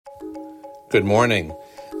Good morning.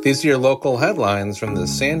 These are your local headlines from the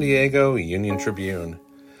San Diego Union Tribune.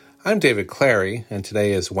 I'm David Clary, and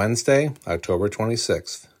today is Wednesday, October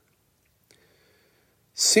 26th.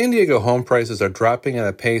 San Diego home prices are dropping at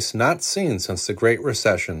a pace not seen since the Great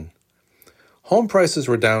Recession. Home prices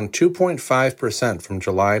were down 2.5% from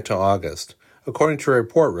July to August, according to a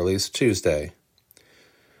report released Tuesday.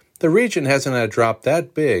 The region hasn't had a drop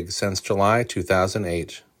that big since July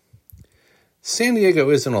 2008. San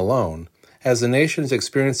Diego isn't alone, as the nation is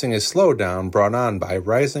experiencing a slowdown brought on by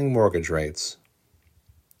rising mortgage rates.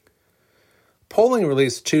 Polling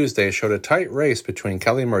released Tuesday showed a tight race between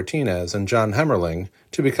Kelly Martinez and John Hemmerling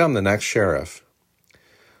to become the next sheriff.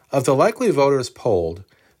 Of the likely voters polled,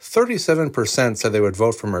 37% said they would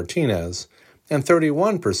vote for Martinez, and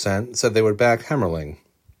 31% said they would back Hemmerling.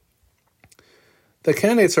 The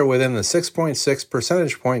candidates are within the 6.6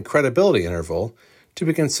 percentage point credibility interval to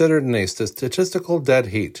be considered in a statistical dead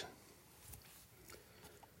heat.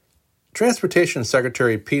 Transportation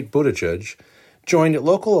Secretary Pete Buttigieg joined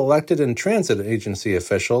local elected and transit agency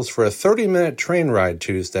officials for a 30-minute train ride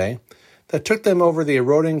Tuesday that took them over the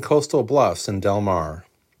eroding coastal bluffs in Del Mar.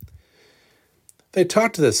 They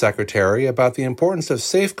talked to the secretary about the importance of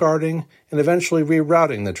safeguarding and eventually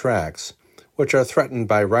rerouting the tracks, which are threatened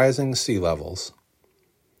by rising sea levels.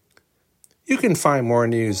 You can find more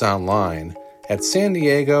news online at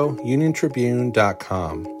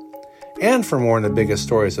SanDiegoUnionTribune.com. And for more on the biggest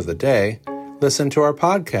stories of the day, listen to our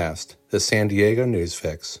podcast, The San Diego News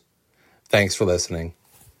Fix. Thanks for listening.